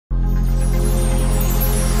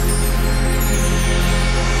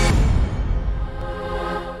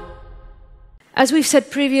As we've said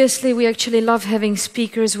previously, we actually love having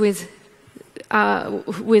speakers with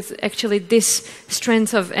actually this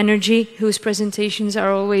strength of energy, whose presentations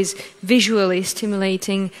are always visually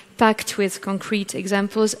stimulating, packed with concrete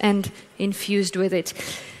examples and infused with it.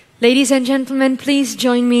 Ladies and gentlemen, please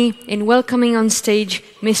join me in welcoming on stage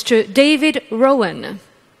Mr. David Rowan.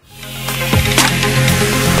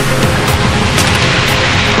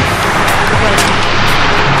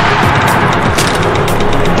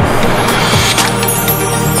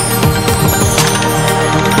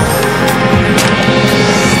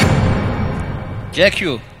 Thank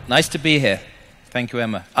you. Nice to be here. Thank you,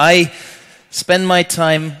 Emma. I spend my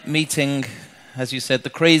time meeting, as you said, the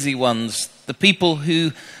crazy ones, the people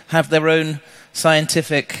who have their own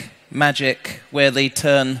scientific magic where they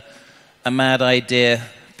turn a mad idea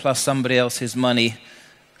plus somebody else's money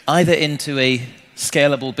either into a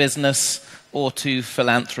scalable business or to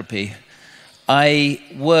philanthropy. I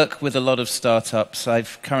work with a lot of startups.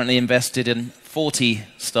 I've currently invested in 40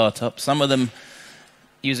 startups, some of them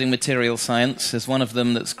using material science. There's one of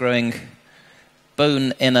them that's growing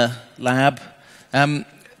bone in a lab.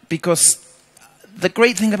 Because the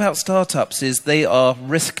great thing about startups is they are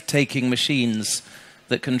risk-taking machines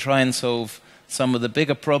that can try and solve some of the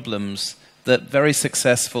bigger problems that very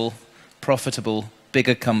successful, profitable,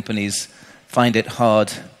 bigger companies find it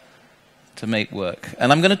hard to make work.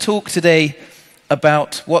 And I'm going to talk today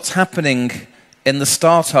about what's happening in the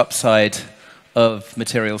startup side of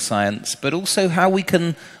material science, but also how we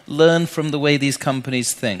can learn from the way these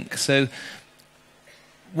companies think. So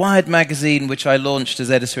Wired magazine, which I launched as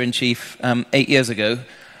editor-in-chief 8 years ago,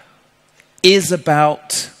 is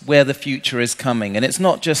about where the future is coming. And it's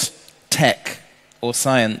not just tech or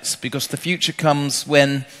science, because the future comes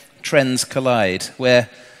when trends collide, where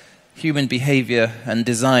human behavior and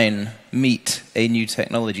design meet a new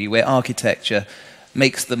technology, where architecture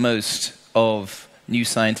makes the most of new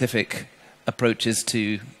scientific approaches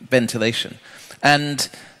to ventilation. And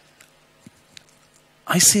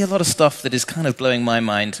I see a lot of stuff that is kind of blowing my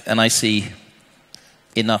mind, and I see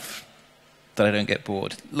enough that I don't get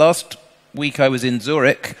bored. Last week I was in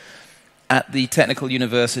Zurich at the Technical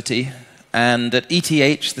University, and at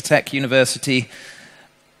ETH, the tech university,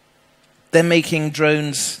 they're making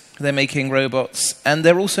drones, they're making robots, and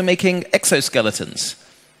they're also making exoskeletons.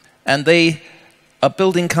 And they are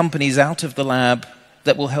building companies out of the lab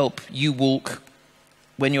that will help you walk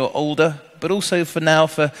when you're older, but also for now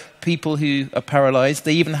for people who are paralyzed.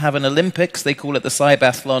 They even have an Olympics, they call it the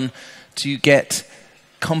Cybathlon, to get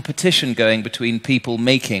competition going between people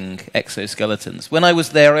making exoskeletons. When I was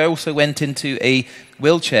there, I also went into a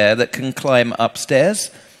wheelchair that can climb upstairs.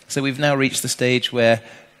 So we've now reached the stage where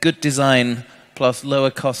good design plus lower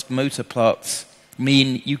cost motor parts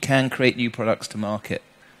mean you can create new products to market.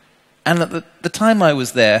 And at the time I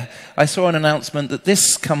was there, I saw an announcement that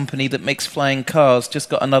this company that makes flying cars just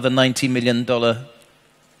got another $90 million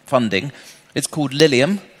funding. It's called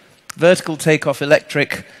Lilium, vertical takeoff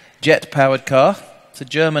electric jet-powered car. It's a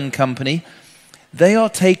German company. They are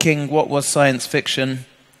taking what was science fiction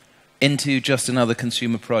into just another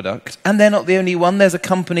consumer product. And they're not the only one. There's a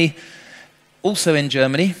company also in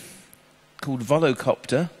Germany called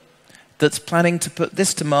Volocopter that's planning to put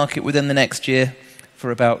this to market within the next year for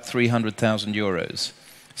about 300,000 euros.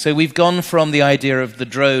 So we've gone from the idea of the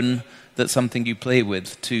drone that's something you play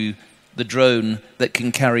with to the drone that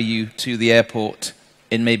can carry you to the airport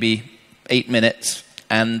in maybe 8 minutes,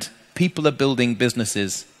 and people are building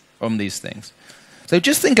businesses from these things. So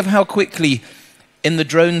just think of how quickly in the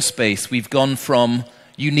drone space we've gone from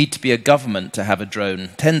you need to be a government to have a drone,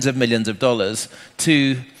 tens of millions of dollars,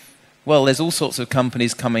 to, well, there's all sorts of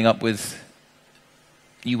companies coming up with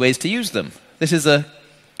new ways to use them. This is a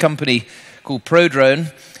company called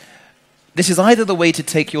ProDrone. This is either the way to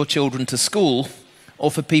take your children to school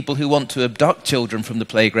or for people who want to abduct children from the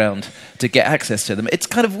playground to get access to them. It's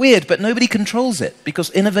kind of weird, but nobody controls it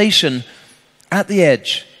because innovation at the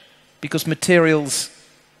edge, because materials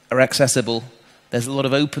are accessible, there's a lot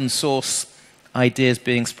of open source ideas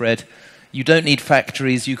being spread. You don't need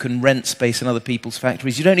factories, you can rent space in other people's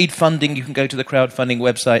factories. You don't need funding, you can go to the crowdfunding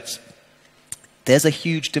websites. There's a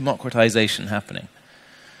huge democratization happening.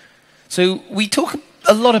 So we talk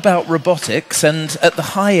a lot about robotics, and at the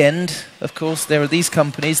high end, of course, there are these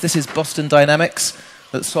companies. This is Boston Dynamics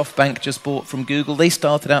that SoftBank just bought from Google. They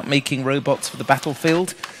started out making robots for the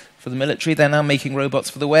battlefield, for the military. They're now making robots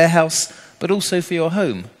for the warehouse, but also for your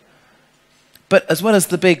home. But as well as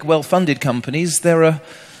the big, well-funded companies, there are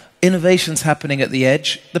innovations happening at the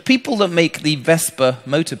edge. The people that make the Vespa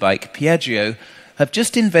motorbike, Piaggio, have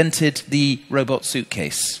just invented the robot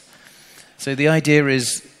suitcase. So the idea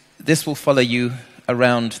is this will follow you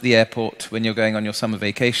around the airport when you're going on your summer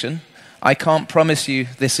vacation. I can't promise you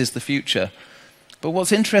this is the future. But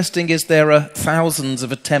what's interesting is there are thousands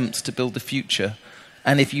of attempts to build the future.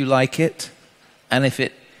 And if you like it, and if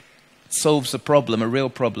it solves a problem, a real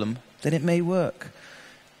problem, then it may work.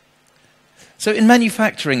 So in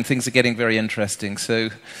manufacturing, things are getting very interesting. So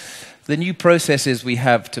the new processes we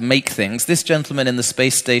have to make things, this gentleman in the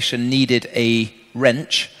space station needed a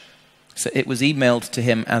wrench. So it was emailed to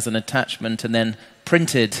him as an attachment and then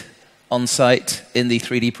printed on site in the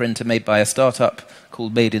 3D printer made by a startup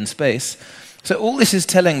called Made in Space. So all this is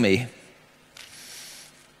telling me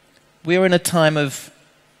we are in a time of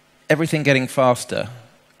everything getting faster,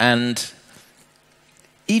 and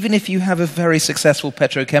even if you have a very successful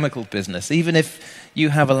petrochemical business, even if you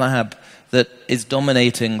have a lab that is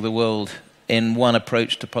dominating the world in one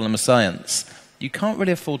approach to polymer science, you can't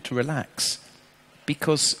really afford to relax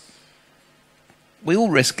because we all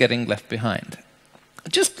risk getting left behind.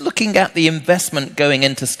 Just looking at the investment going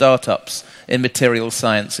into startups in material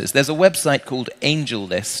sciences, there's a website called Angel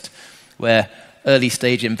List where early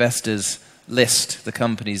stage investors list the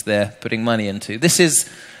companies they're putting money into. This is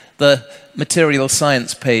the material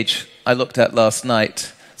science page I looked at last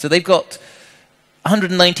night. So they've got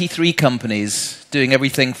 193 companies doing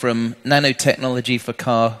everything from nanotechnology for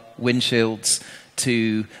car windshields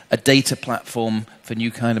to a data platform for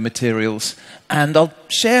new kind of materials. And I'll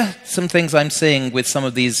share some things I'm seeing with some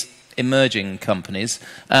of these emerging companies.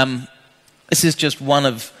 This is just one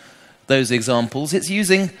of those examples. It's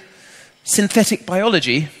using synthetic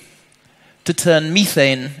biology to turn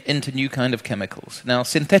methane into new kind of chemicals. Now,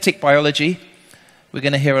 synthetic biology, we're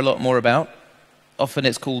going to hear a lot more about. Often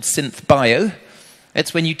it's called synth bio.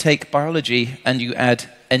 It's when you take biology and you add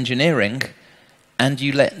engineering and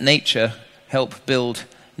you let nature help build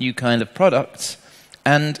new kind of products.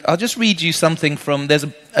 And I'll just read you something from, there's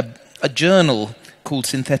a journal called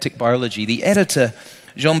Synthetic Biology. The editor,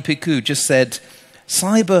 Jean Picou, just said,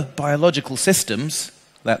 cyber biological systems,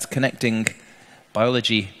 that's connecting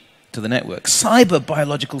biology to the network, cyber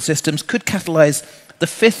biological systems could catalyze the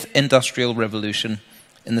fifth industrial revolution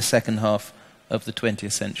in the second half of the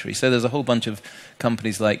 20th century. So there's a whole bunch of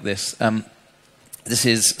companies like this. This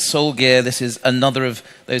is Solgear. This is another of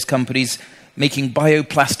those companies making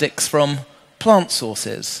bioplastics from plant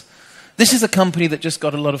sources. This is a company that just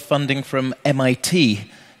got a lot of funding from MIT.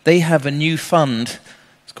 They have a new fund,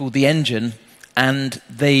 it's called The Engine, and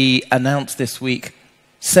they announced this week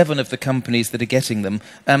 7 of the companies that are getting them.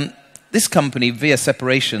 This company, Via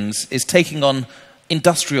Separations, is taking on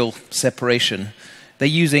industrial separation. They're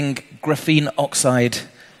using graphene oxide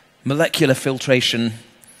molecular filtration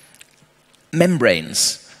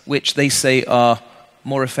membranes, which they say are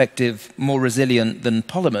more effective, more resilient than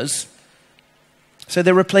polymers. So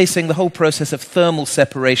they're replacing the whole process of thermal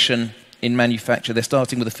separation in manufacture. They're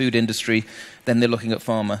starting with the food industry, then they're looking at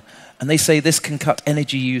pharma. And they say this can cut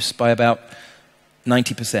energy use by about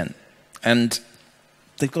 90%. And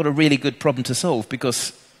they've got a really good problem to solve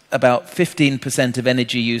because about 15% of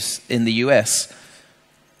energy use in the US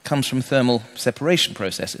comes from thermal separation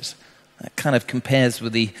processes. That kind of compares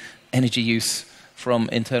with the energy use from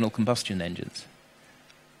internal combustion engines.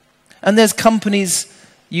 And there's companies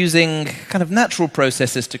using kind of natural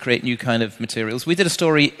processes to create new kind of materials. We did a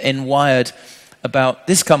story in Wired about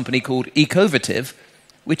this company called Ecovative,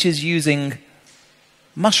 which is using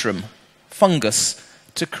mushroom, fungus,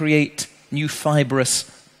 to create new fibrous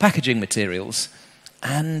packaging materials.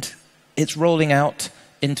 And it's rolling out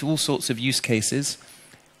into all sorts of use cases.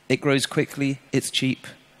 It grows quickly, it's cheap,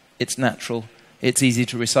 it's natural, it's easy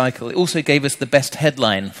to recycle. It also gave us the best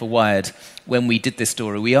headline for Wired when we did this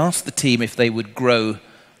story. We asked the team if they would grow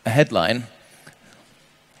a headline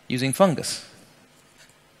using fungus.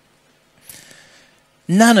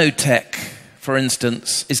 Nanotech, for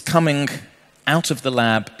instance, is coming out of the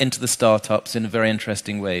lab into the startups in very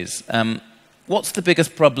interesting ways. What's the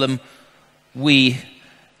biggest problem we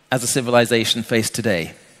as a civilization face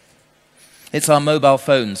today? It's our mobile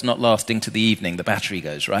phones not lasting to the evening. The battery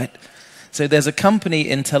goes, right? So there's a company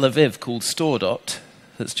in Tel Aviv called StoreDot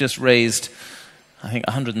that's just raised, I think,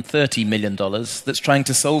 $130 million that's trying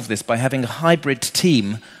to solve this by having a hybrid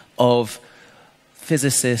team of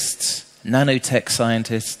physicists, nanotech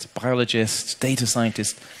scientists, biologists, data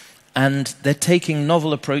scientists, and they're taking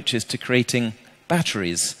novel approaches to creating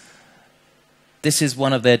batteries. This is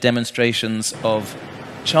one of their demonstrations of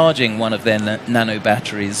charging one of their nano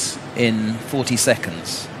batteries in 40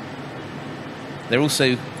 seconds. They're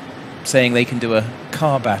also saying they can do a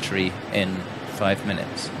car battery in 5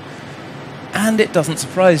 minutes. And it doesn't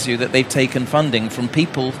surprise you that they've taken funding from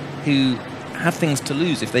people who have things to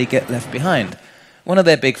lose if they get left behind. One of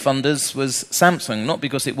their big funders was Samsung, not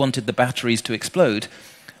because it wanted the batteries to explode,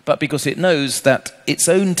 but because it knows that its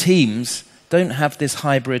own teams don't have this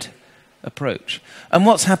hybrid approach. And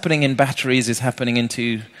what's happening in batteries is happening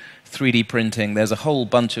into 3D printing. There's a whole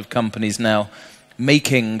bunch of companies now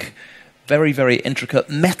making very, very intricate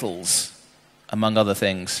metals, among other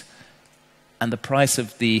things. And the price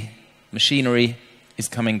of the machinery is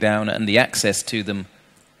coming down and the access to them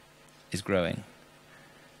is growing.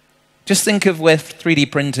 Just think of where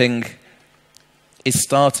 3D printing is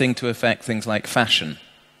starting to affect things like fashion.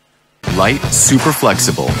 Light, super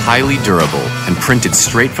flexible, highly durable, and printed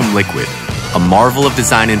straight from liquid. A marvel of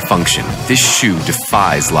design and function, this shoe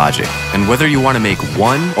defies logic. And whether you want to make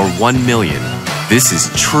 1 or 1 million, this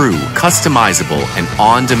is true, customizable, and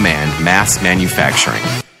on-demand mass manufacturing.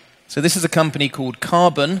 So this is a company called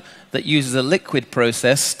Carbon that uses a liquid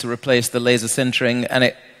process to replace the laser sintering, and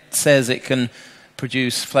it says it can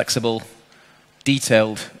produce flexible,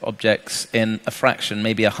 detailed objects in a fraction,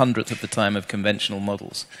 maybe 100th of the time of conventional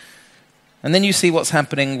models. And then you see what's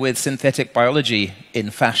happening with synthetic biology in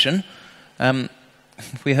fashion.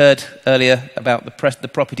 We heard earlier about the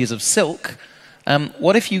properties of silk.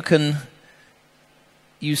 What if you can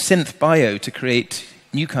use synth bio to create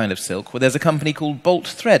new kind of silk? Well, there's a company called Bolt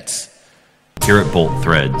Threads. Here at Bolt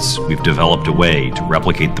Threads, we've developed a way to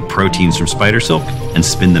replicate the proteins from spider silk and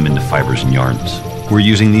spin them into fibers and yarns. We're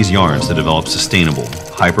using these yarns to develop sustainable,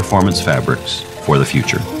 high-performance fabrics for the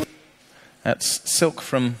future. That's silk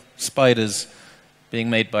from spiders being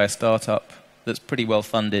made by a startup that's pretty well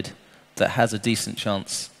funded, that has a decent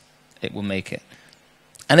chance it will make it.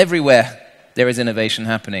 And everywhere there is innovation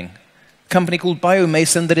happening. A company called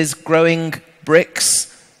Biomason that is growing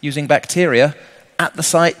bricks using bacteria at the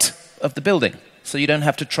site of the building. So you don't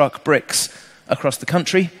have to truck bricks across the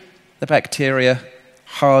country. The bacteria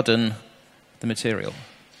harden the material.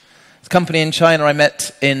 There's a company in China I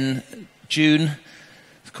met in June,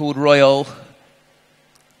 it's called Rowan,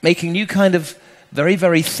 making new kind of very,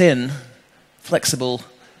 very thin, flexible,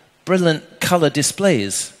 brilliant color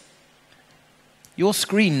displays. Your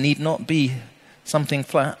screen need not be something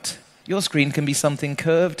flat. Your screen can be something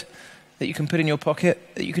curved that you can put in your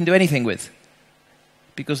pocket, that you can do anything with.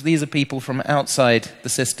 Because these are people from outside the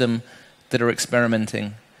system that are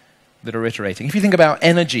experimenting, that are iterating. If you think about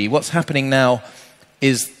energy, what's happening now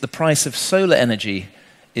is the price of solar energy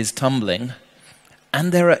is tumbling.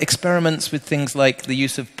 And there are experiments with things like the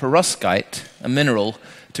use of perovskite, a mineral,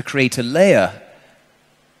 to create a layer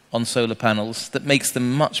on solar panels that makes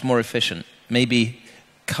them much more efficient, maybe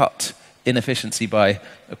cut inefficiency by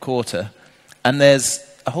a quarter. And there's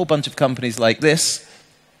a whole bunch of companies like this,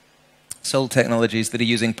 Sol Technologies, that are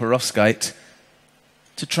using perovskite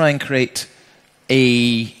to try and create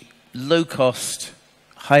a low-cost,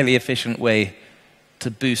 highly efficient way to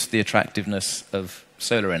boost the attractiveness of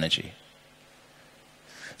solar energy.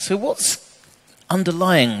 So what's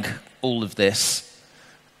underlying all of this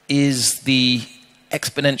is the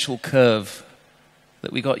exponential curve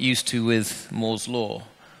that we got used to with Moore's law,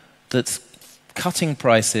 that's cutting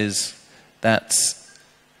prices, that's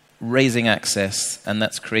raising access, and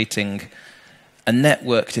that's creating a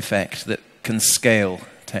networked effect that can scale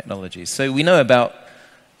technologies. So we know about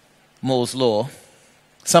Moore's law.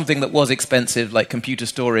 Something that was expensive, like computer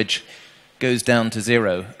storage, goes down to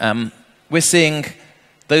zero. We're seeing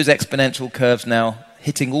those exponential curves now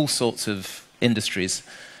hitting all sorts of industries.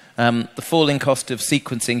 The falling cost of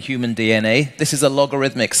sequencing human DNA. This is a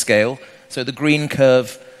logarithmic scale, so the green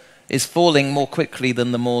curve is falling more quickly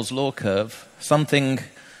than the Moore's law curve. Something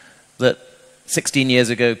that 16 years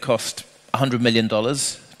ago cost $100 million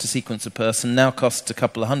to sequence a person now costs a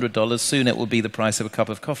couple of $100. Soon it will be the price of a cup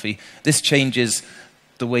of coffee. This changes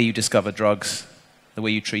the way you discover drugs, the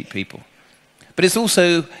way you treat people. But it's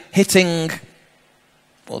also hitting,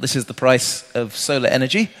 well, this is the price of solar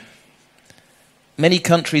energy. Many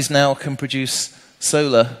countries now can produce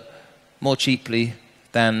solar more cheaply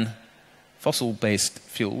than fossil-based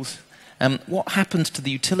fuels. What happens to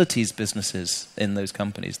the utilities businesses in those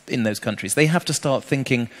companies, in those countries? They have to start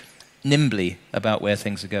thinking nimbly about where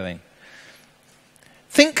things are going.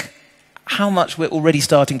 Think how much we're already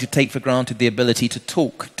starting to take for granted the ability to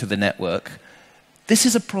talk to the network. This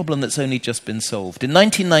is a problem that's only just been solved. In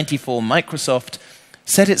 1994, Microsoft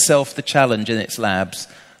set itself the challenge in its labs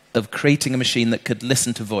of creating a machine that could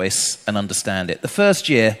listen to voice and understand it. The first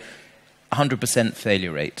year, 100%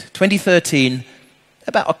 failure rate. 2013,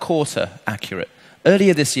 about a quarter accurate.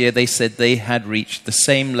 Earlier this year, they said they had reached the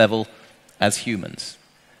same level as humans.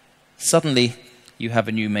 Suddenly, you have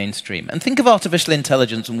a new mainstream. And think of artificial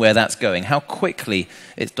intelligence and where that's going, how quickly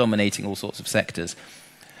it's dominating all sorts of sectors.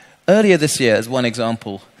 Earlier this year, as one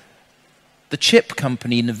example, the chip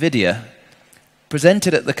company NVIDIA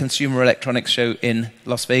presented at the Consumer Electronics Show in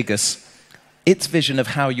Las Vegas its vision of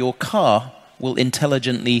how your car will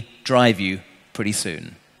intelligently drive you pretty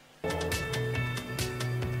soon.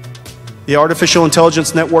 The artificial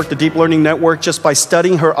intelligence network, the deep learning network, just by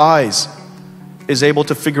studying her eyes, is able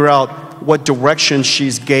to figure out what direction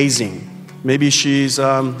she's gazing. Maybe she's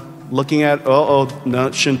looking at,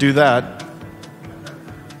 no, shouldn't do that.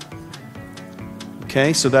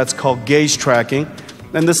 Okay, so that's called gaze tracking.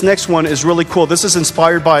 And this next one is really cool. This is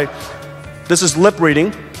inspired by, this is lip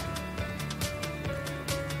reading.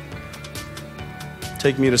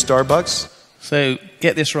 Take me to Starbucks. So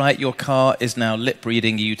get this right, your car is now lip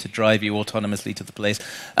reading you to drive you autonomously to the place.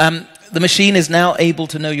 The machine is now able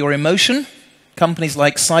to know your emotion. Companies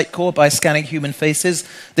like Sitecore, by scanning human faces,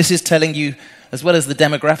 this is telling you, as well as the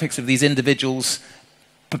demographics of these individuals,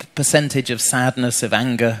 percentage of sadness, of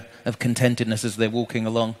anger, of contentedness as they're walking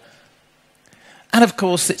along. And of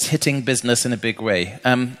course, it's hitting business in a big way.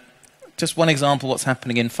 Just one example of what's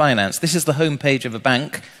happening in finance. This is the homepage of a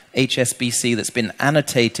bank, HSBC, that's been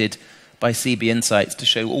annotated by CB Insights to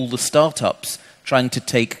show all the startups trying to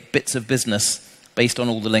take bits of business based on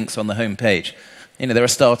all the links on the homepage. You know, there are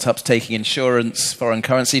startups taking insurance, foreign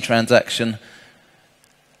currency transaction.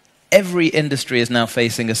 Every industry is now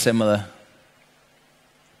facing a similar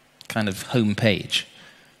kind of homepage.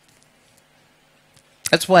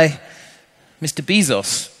 That's why Mr.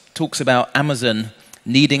 Bezos talks about Amazon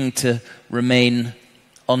needing to remain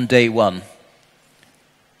on day one.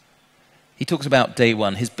 He talks about day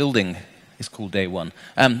one. His building is called day one.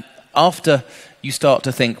 After you start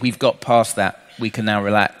to think, we've got past that, we can now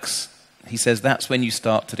relax, he says that's when you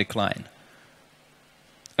start to decline.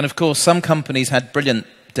 And of course, some companies had brilliant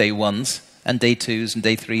day ones and day twos and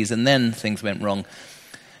day threes, and then things went wrong.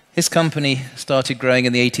 His company started growing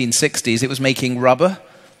in the 1860s. It was making rubber,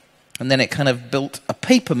 and then it kind of built a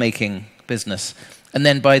paper-making business. And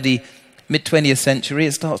then by the mid-20th century,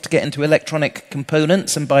 it starts to get into electronic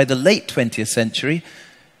components, and by the late 20th century,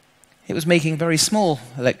 it was making very small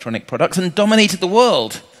electronic products and dominated the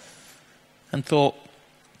world. And thought,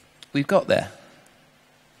 we've got there.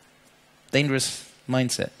 Dangerous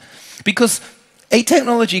mindset. Because a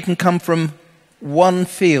technology can come from one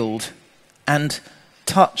field and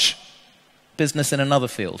touch business in another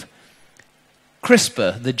field.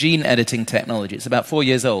 CRISPR, the gene editing technology, it's about 4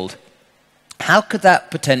 years old. How could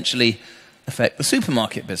that potentially affect the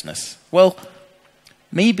supermarket business? Well,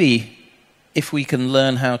 maybe if we can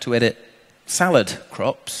learn how to edit salad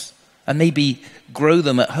crops and maybe grow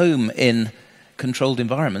them at home in controlled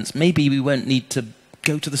environments, maybe we won't need to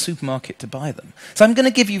go to the supermarket to buy them. So I'm going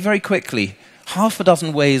to give you very quickly half a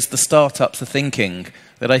dozen ways the startups are thinking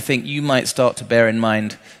that I think you might start to bear in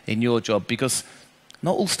mind in your job, because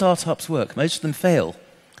not all startups work. Most of them fail.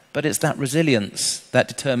 But it's that resilience, that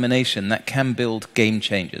determination, that can build game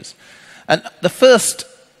changers. And the first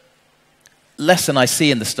lesson I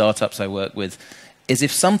see in the startups I work with is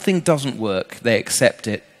if something doesn't work, they accept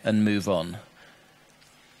it and move on.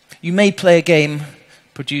 You may play a game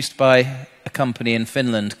produced by a company in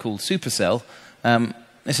Finland called Supercell.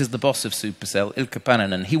 This is the boss of Supercell, Ilkka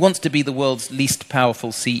Paananen. He wants to be the world's least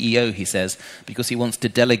powerful CEO, he says, because he wants to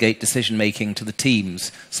delegate decision-making to the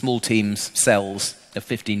teams, small teams, cells of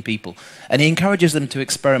 15 people. And he encourages them to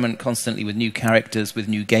experiment constantly with new characters, with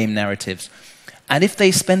new game narratives. And if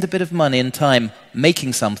they spend a bit of money and time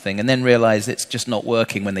making something and then realize it's just not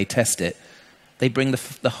working when they test it, they bring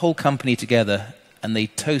the whole company together and they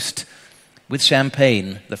toast with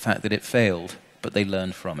champagne the fact that it failed, but they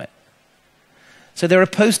learned from it. So there are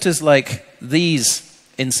posters like these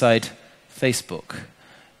inside Facebook.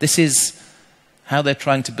 This is how they're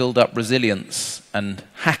trying to build up resilience and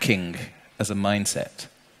hacking as a mindset.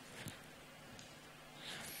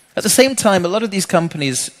 At the same time, a lot of these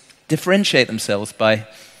companies differentiate themselves by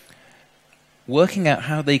working out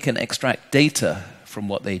how they can extract data from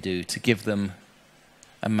what they do to give them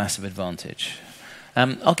a massive advantage.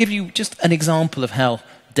 I'll give you just an example of how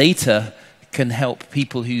data can help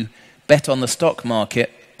people who bet on the stock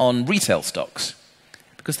market on retail stocks.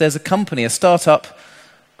 Because there's a company, a startup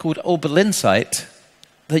called Orbital Insight,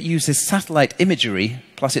 that uses satellite imagery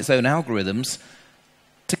plus its own algorithms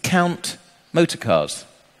to count motor cars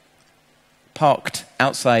parked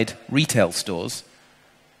outside retail stores,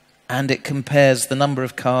 and it compares the number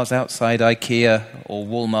of cars outside IKEA or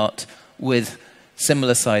Walmart with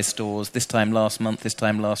similar sized stores, this time last month, this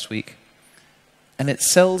time last week. And it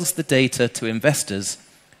sells the data to investors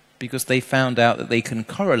because they found out that they can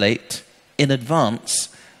correlate in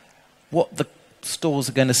advance what the stores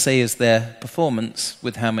are going to say is their performance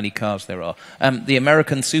with how many cars there are. The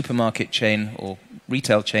American supermarket chain or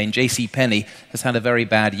retail chain, JCPenney, has had a very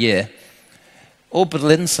bad year. Orbital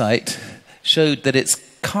Insight showed that its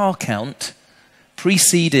car count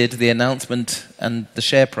preceded the announcement and the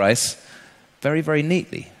share price very, very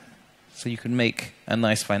neatly. So you can make a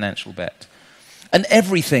nice financial bet. And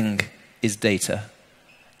everything is data.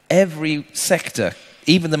 Every sector,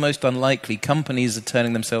 even the most unlikely, companies are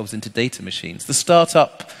turning themselves into data machines. The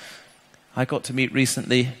startup I got to meet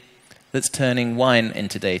recently that's turning wine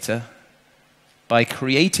into data by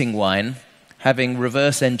creating wine, having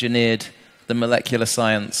reverse engineered the molecular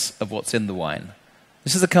science of what's in the wine.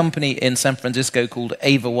 This is a company in San Francisco called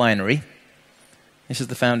Ava Winery. This is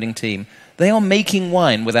the founding team. They are making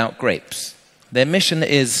wine without grapes. Their mission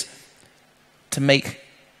is to make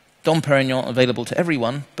Dom Perignon available to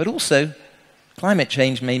everyone, but also climate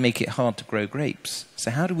change may make it hard to grow grapes.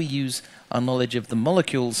 So how do we use our knowledge of the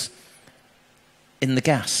molecules in the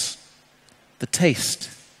gas, the taste,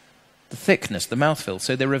 the thickness, the mouthfeel?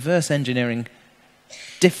 So they're reverse engineering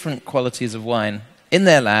different qualities of wine in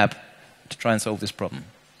their lab to try and solve this problem.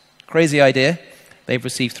 Crazy idea. They've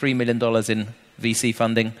received $3 million in VC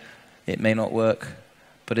funding. It may not work,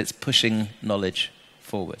 but it's pushing knowledge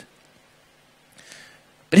forward.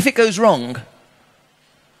 But if it goes wrong,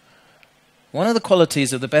 one of the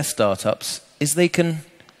qualities of the best startups is they can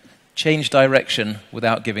change direction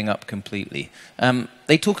without giving up completely.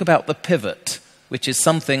 They talk about the pivot, which is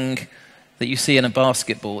something that you see in a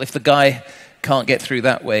basketball. If the guy can't get through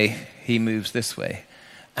that way, he moves this way.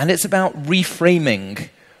 And it's about reframing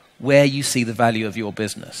where you see the value of your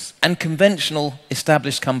business. And conventional,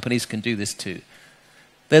 established companies can do this too.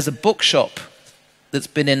 There's a bookshop that's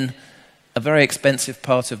been in a very expensive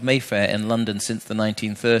part of Mayfair in London since the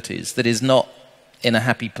 1930s that is not in a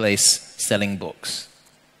happy place selling books.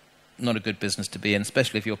 Not a good business to be in,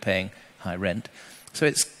 especially if you're paying high rent. So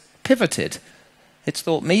it's pivoted. It's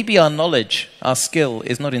thought maybe our knowledge, our skill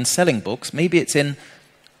is not in selling books, maybe it's in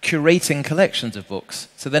curating collections of books.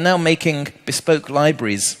 So they're now making bespoke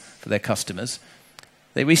libraries for their customers.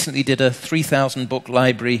 They recently did a 3,000 book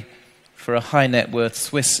library for a high net worth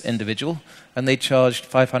Swiss individual, and they charged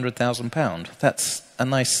 £500,000. That's a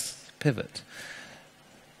nice pivot.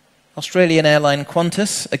 Australian airline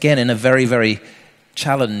Qantas, again in a very, very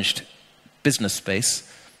challenged business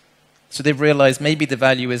space. So they've realized maybe the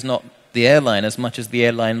value is not the airline as much as the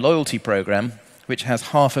airline loyalty program, which has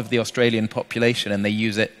half of the Australian population, and they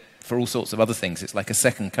use it for all sorts of other things. It's like a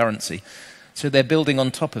second currency. So they're building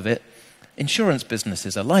on top of it insurance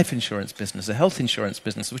businesses, a life insurance business, a health insurance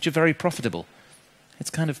business, which are very profitable. It's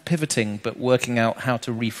kind of pivoting, but working out how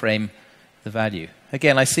to reframe the value.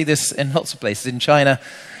 Again, I see this in lots of places. In China,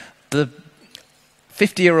 the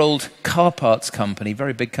 50-year-old car parts company,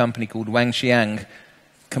 very big company called Wangxiang,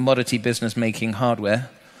 commodity business making hardware.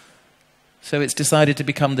 So it's decided to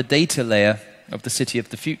become the data layer of the city of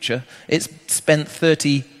the future. It's spent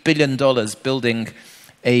 $30 billion building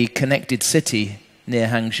a connected city near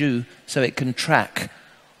Hangzhou so it can track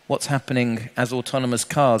what's happening as autonomous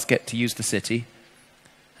cars get to use the city.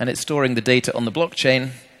 And it's storing the data on the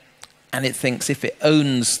blockchain, and it thinks if it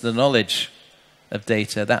owns the knowledge of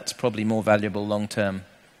data, that's probably more valuable long term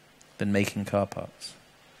than making car parts.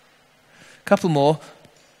 A couple more.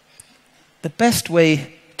 The best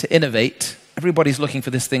way to innovate, everybody's looking for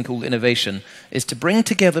this thing called innovation, is to bring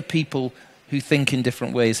together people who think in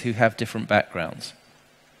different ways, who have different backgrounds.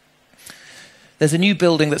 There's a new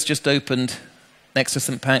building that's just opened next to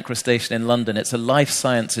St Pancras Station in London. It's a life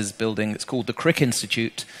sciences building. It's called the Crick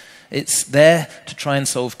Institute. It's there to try and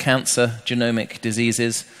solve cancer, genomic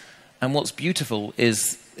diseases. And what's beautiful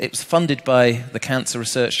is it was funded by the Cancer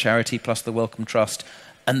Research Charity plus the Wellcome Trust,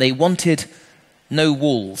 and they wanted no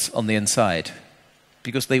walls on the inside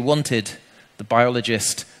because they wanted the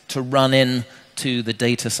biologist to run in to the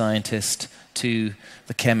data scientist, to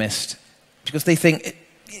the chemist, because they think,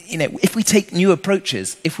 you know, if we take new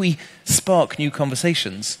approaches, if we spark new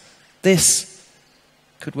conversations, this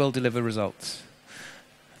could well deliver results.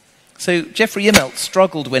 So Jeffrey Immelt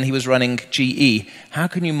struggled when he was running GE. How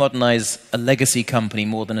can you modernize a legacy company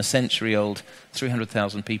more than a century old,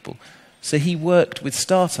 300,000 people? So he worked with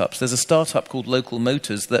startups. There's a startup called Local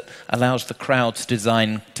Motors that allows the crowd to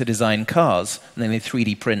design cars, and then they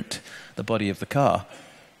 3D print the body of the car.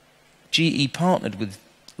 GE partnered with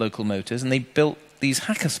Local Motors, and they built these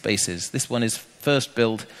hacker spaces. This one is first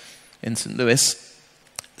built in St. Louis.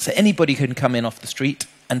 So anybody can come in off the street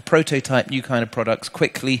and prototype new kind of products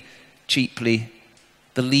quickly, cheaply,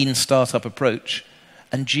 the lean startup approach,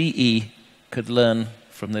 and GE could learn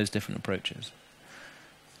from those different approaches.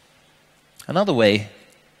 Another way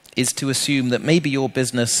is to assume that maybe your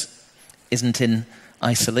business isn't in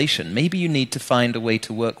isolation. Maybe you need to find a way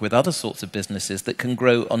to work with other sorts of businesses that can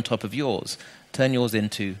grow on top of yours. Turn yours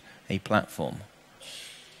into a platform.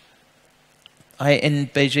 I, in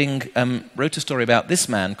Beijing, wrote a story about this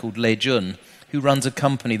man called Lei Jun, who runs a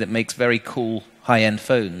company that makes very cool high-end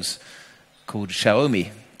phones called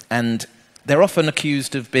Xiaomi. And they're often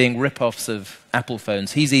accused of being rip-offs of Apple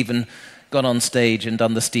phones. He's even gone on stage and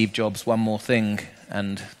done the Steve Jobs One More Thing,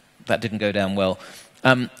 and that didn't go down well.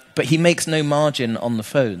 But he makes no margin on the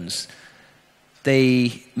phones.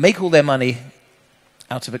 They make all their money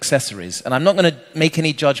out of accessories. And I'm not going to make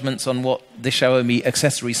any judgments on what the Xiaomi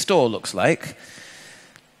accessory store looks like,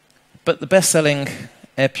 but the best-selling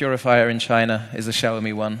air purifier in China is a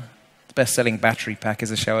Xiaomi one. The best-selling battery pack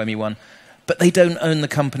is a Xiaomi one. But they don't own the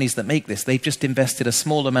companies that make this. They've just invested a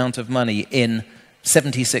small amount of money in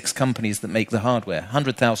 76 companies that make the hardware.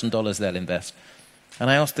 $100,000 they'll invest. And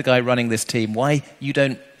I asked the guy running this team, why you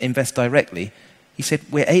don't invest directly? He said,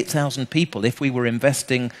 we're 8,000 people. If we were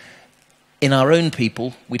investing in our own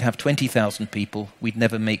people, we'd have 20,000 people. We'd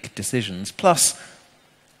never make decisions. Plus,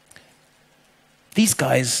 these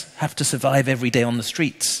guys have to survive every day on the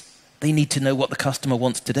streets. They need to know what the customer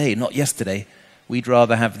wants today, not yesterday. We'd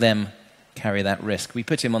rather have them carry that risk. We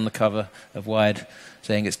put him on the cover of Wired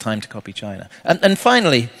saying it's time to copy China. And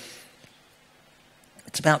finally,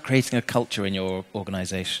 it's about creating a culture in your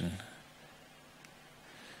organization.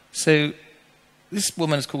 So this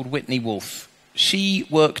woman is called Whitney Wolfe. She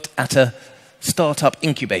worked at a startup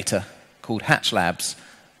incubator called Hatch Labs.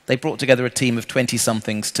 They brought together a team of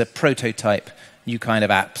 20-somethings to prototype new kind of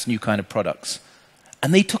apps, new kind of products.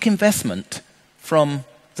 And they took investment from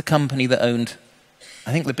the company that owned,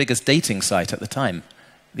 I think, the biggest dating site at the time.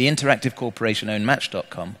 The Interactive Corporation owned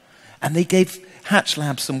Match.com. And they gave Hatch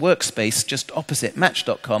Labs some workspace just opposite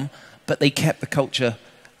Match.com, but they kept the culture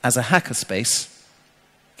as a hackerspace.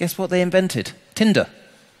 Guess what they invented? Tinder,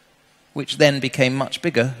 which then became much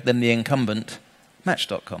bigger than the incumbent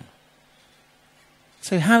Match.com.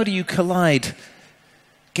 So how do you collide,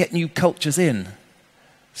 get new cultures in?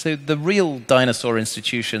 So the real dinosaur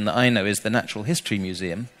institution that I know is the Natural History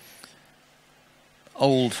Museum,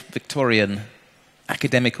 old Victorian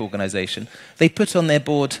academic organization. They put on their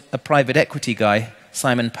board a private equity guy,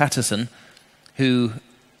 Simon Patterson, who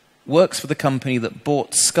works for the company that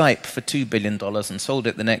bought Skype for $2 billion and sold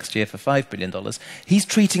it the next year for $5 billion. He's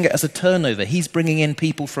treating it as a turnover. He's bringing in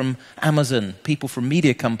people from Amazon, people from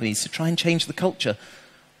media companies to try and change the culture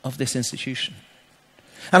of this institution.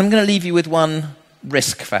 And I'm going to leave you with one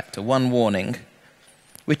risk factor, one warning,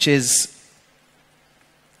 which is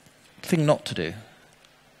the thing not to do.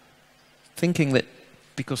 Thinking that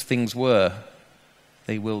because things were,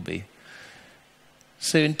 they will be.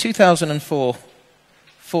 So in 2004,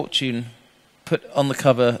 Fortune put on the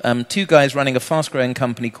cover two guys running a fast-growing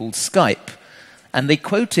company called Skype, and they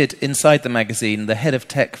quoted inside the magazine the head of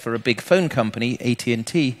tech for a big phone company,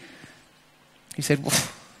 AT&T. He said, well,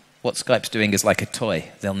 what Skype's doing is like a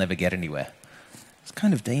toy. They'll never get anywhere. It's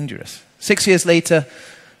kind of dangerous. 6 years later,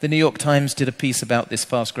 the New York Times did a piece about this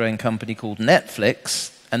fast-growing company called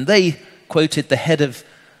Netflix, and they quoted the head of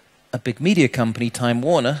a big media company, Time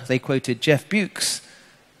Warner. They quoted Jeff Bukes,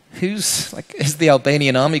 who's like, is the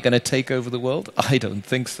Albanian army going to take over the world? I don't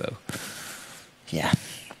think so. Yeah.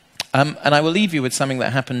 And I will leave you with something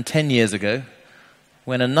that happened 10 years ago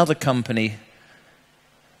when another company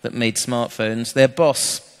that made smartphones, their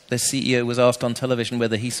boss, their CEO, was asked on television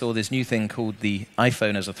whether he saw this new thing called the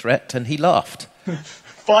iPhone as a threat, and he laughed.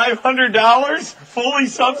 $500 fully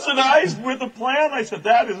subsidized with a plan? I said,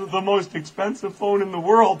 that is the most expensive phone in the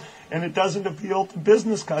world, and it doesn't appeal to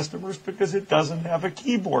business customers because it doesn't have a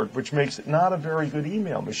keyboard, which makes it not a very good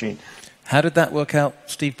email machine. How did that work out,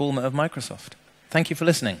 Steve Ballmer of Microsoft? Thank you for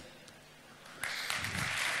listening.